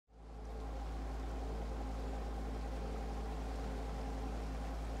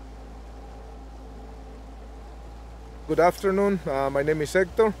Good afternoon. My name is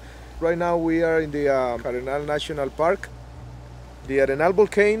Hector. Right now we are in the Arenal National Park. The Arenal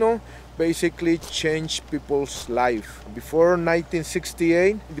Volcano basically changed people's life. Before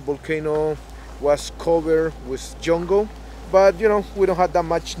 1968, the volcano was covered with jungle, but we don't have that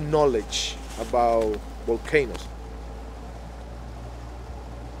much knowledge about volcanoes.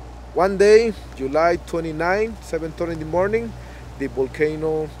 One day, July 29, 7:30 in the morning, the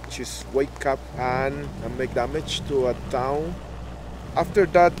volcano just wake up and make damage to a town. After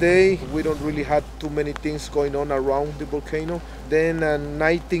that day, we don't really have too many things going on around the volcano. Then in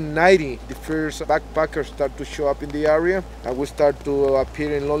 1990, the first backpackers start to show up in the area and we start to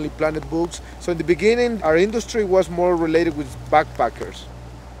appear in Lonely Planet books. So in the beginning, our industry was more related with backpackers.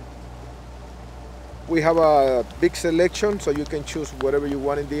 We have a big selection, so you can choose whatever you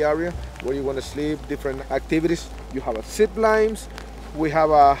want in the area, where you want to sleep, different activities. You have a zip lines, we have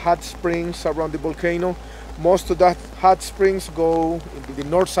a hot springs around the volcano. Most of that hot springs go in the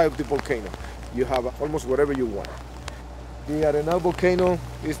north side of the volcano. You have almost whatever you want. The Arenal Volcano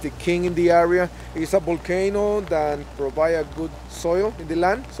is the king in the area. It's a volcano that provides a good soil in the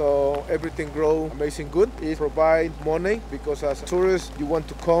land, so everything grows amazing good. It provides money because as tourists you want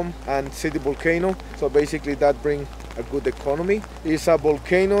to come and see the volcano, so basically that brings a good economy. It's a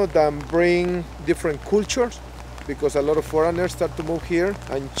volcano that brings different cultures because a lot of foreigners start to move here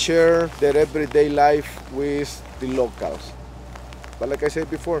and share their everyday life with the locals. But like I said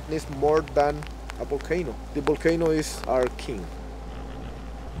before, it's more than a volcano. The volcano is our king.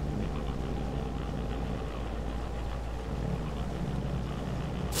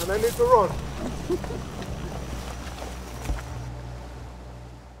 And I need to run.